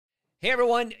Hey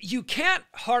everyone, you can't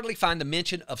hardly find the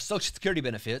mention of Social Security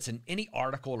benefits in any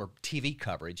article or TV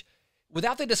coverage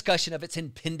without the discussion of its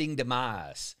impending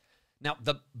demise. Now,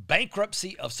 the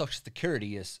bankruptcy of Social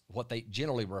Security is what they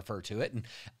generally refer to it, and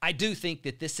I do think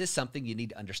that this is something you need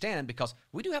to understand because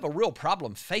we do have a real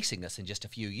problem facing us in just a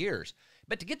few years.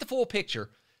 But to get the full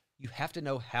picture, you have to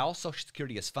know how Social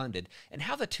Security is funded and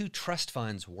how the two trust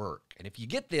funds work. And if you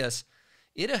get this,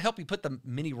 it'll help you put the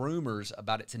many rumors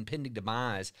about its impending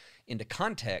demise into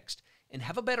context and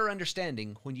have a better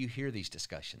understanding when you hear these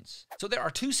discussions. So there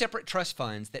are two separate trust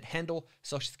funds that handle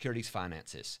Social Security's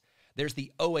finances. There's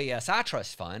the OASI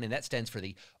Trust Fund, and that stands for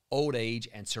the Old Age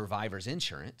and Survivors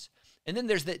Insurance. And then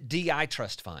there's the DI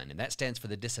Trust Fund, and that stands for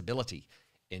the Disability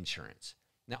Insurance.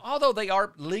 Now, although they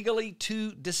are legally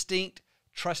two distinct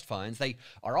trust funds, they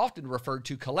are often referred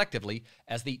to collectively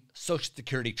as the Social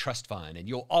Security Trust Fund, and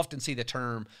you'll often see the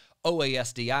term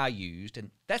OASDI used,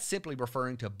 and that's simply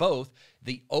referring to both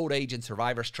the Old Age and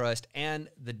Survivors Trust and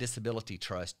the Disability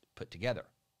Trust put together.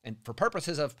 And for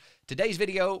purposes of today's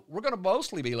video, we're going to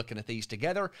mostly be looking at these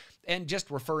together and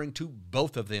just referring to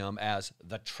both of them as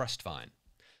the trust fund.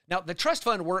 Now, the trust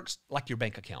fund works like your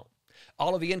bank account.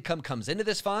 All of the income comes into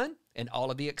this fund, and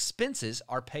all of the expenses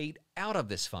are paid out of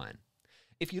this fund.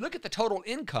 If you look at the total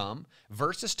income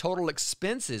versus total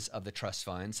expenses of the trust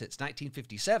fund since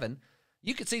 1957,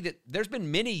 you can see that there's been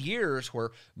many years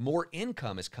where more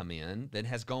income has come in than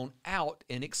has gone out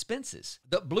in expenses.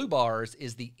 The blue bars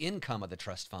is the income of the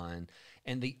trust fund,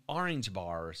 and the orange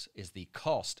bars is the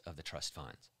cost of the trust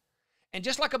funds. And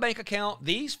just like a bank account,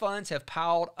 these funds have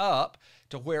piled up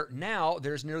to where now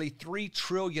there's nearly $3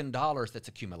 trillion that's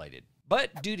accumulated.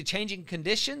 But due to changing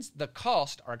conditions, the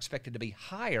costs are expected to be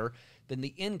higher than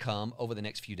the income over the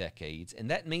next few decades. And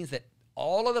that means that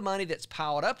all of the money that's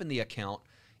piled up in the account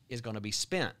is going to be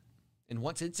spent. And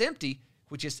once it's empty,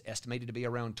 which is estimated to be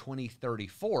around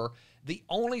 2034, the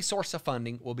only source of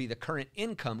funding will be the current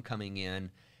income coming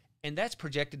in, and that's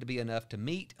projected to be enough to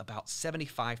meet about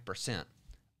 75%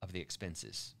 of the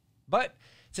expenses. But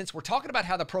since we're talking about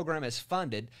how the program is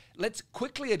funded, let's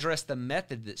quickly address the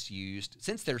method that's used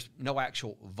since there's no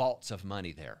actual vaults of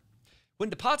money there. When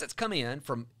deposits come in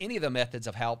from any of the methods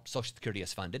of how Social Security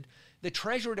is funded, the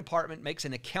Treasury Department makes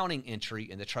an accounting entry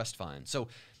in the trust fund. So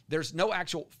there's no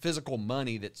actual physical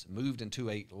money that's moved into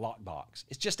a lockbox.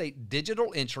 It's just a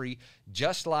digital entry,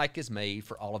 just like is made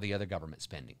for all of the other government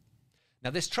spending. Now,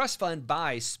 this trust fund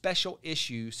buys special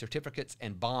issue certificates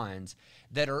and bonds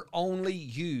that are only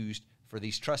used for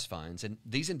these trust funds, and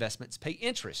these investments pay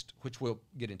interest, which we'll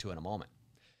get into in a moment.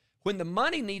 When the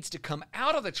money needs to come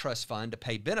out of the trust fund to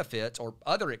pay benefits or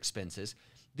other expenses,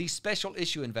 these special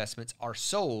issue investments are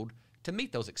sold to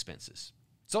meet those expenses.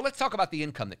 So let's talk about the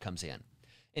income that comes in.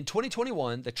 In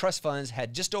 2021, the trust funds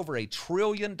had just over $1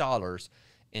 trillion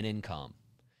in income.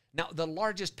 Now, the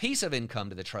largest piece of income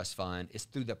to the trust fund is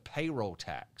through the payroll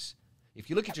tax. If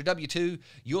you look at your W-2,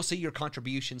 you'll see your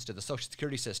contributions to the Social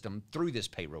Security system through this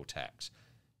payroll tax.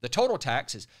 The total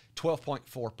tax is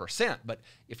 12.4%, but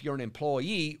if you're an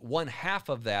employee, 1/2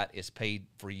 of that is paid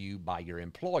for you by your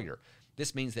employer.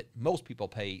 This means that most people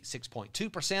pay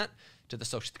 6.2% to the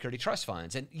Social Security trust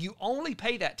funds, and you only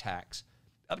pay that tax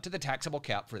up to the taxable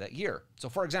cap for that year. So,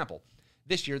 for example,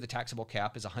 this year the taxable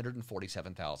cap is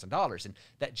 $147,000, and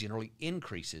that generally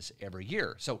increases every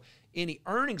year. So any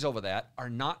earnings over that are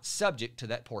not subject to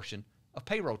that portion of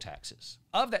payroll taxes.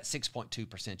 Of that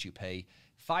 6.2% you pay,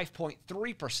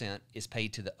 5.3% is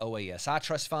paid to the OASI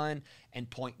Trust Fund, and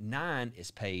 0.9% is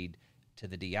paid to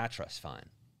the DI Trust Fund.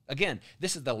 Again,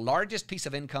 this is the largest piece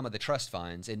of income of the trust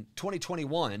funds. In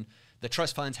 2021, the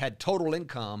trust funds had total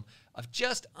income of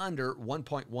just under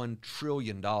 $1.1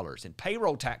 trillion, and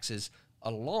payroll taxes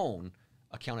alone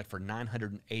accounted for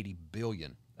 $980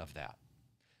 billion of that.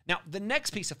 Now, the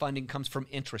next piece of funding comes from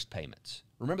interest payments.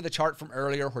 Remember the chart from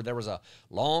earlier where there was a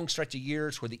long stretch of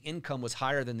years where the income was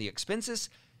higher than the expenses?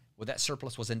 Well, that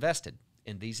surplus was invested,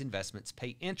 and these investments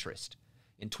pay interest.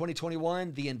 In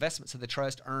 2021, the investments of the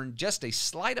trust earned just a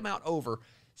slight amount over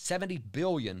 $70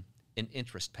 billion in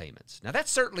interest payments. Now,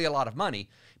 that's certainly a lot of money,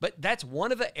 but that's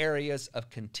one of the areas of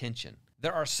contention.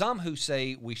 There are some who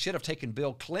say we should have taken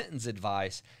Bill Clinton's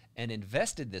advice and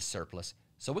invested this surplus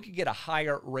so we could get a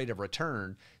higher rate of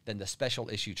return than the special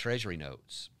issue Treasury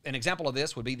notes. An example of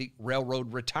this would be the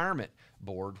Railroad Retirement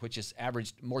Board, which has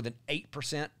averaged more than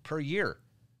 8% per year.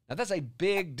 Now, that's a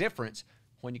big difference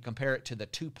when you compare it to the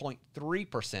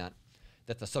 2.3%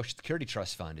 that the Social Security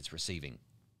Trust Fund is receiving.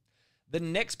 The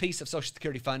next piece of Social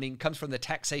Security funding comes from the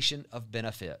taxation of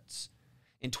benefits.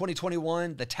 In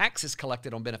 2021, the taxes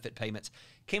collected on benefit payments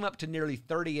came up to nearly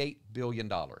 $38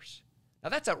 billion. Now,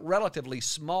 that's a relatively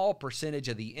small percentage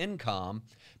of the income,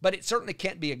 but it certainly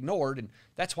can't be ignored, and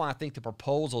that's why I think the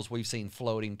proposals we've seen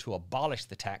floating to abolish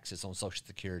the taxes on Social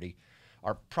Security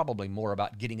are probably more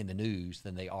about getting in the news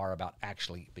than they are about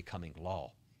actually becoming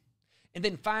law. And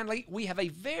then finally, we have a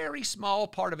very small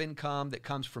part of income that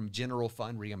comes from general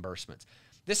fund reimbursements.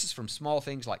 This is from small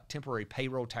things like temporary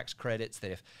payroll tax credits that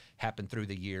have happened through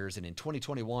the years. And in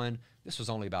 2021, this was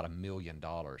only about $1 million.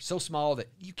 So small that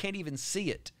you can't even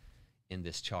see it in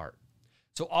this chart.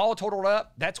 So all totaled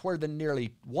up, that's where the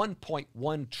nearly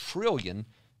 $1.1 trillion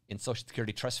in Social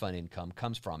Security Trust Fund income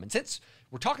comes from. And since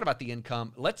we're talking about the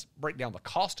income, let's break down the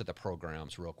cost of the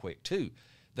programs real quick too.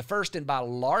 The first and by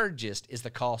largest is the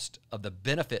cost of the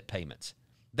benefit payments.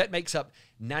 That makes up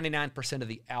 99% of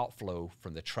the outflow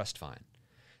from the trust fund.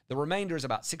 The remainder is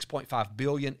about $6.5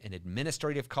 billion in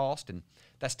administrative cost, and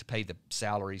that's to pay the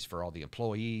salaries for all the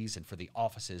employees and for the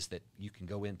offices that you can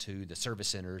go into, the service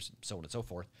centers, so on and so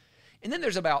forth. And then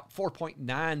there's about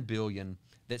 $4.9 billion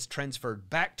that's transferred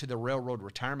back to the Railroad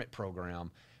Retirement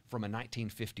Program from a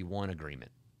 1951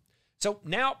 agreement. So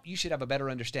now you should have a better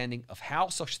understanding of how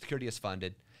Social Security is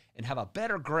funded and have a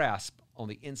better grasp on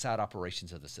the inside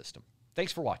operations of the system.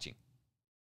 Thanks for watching.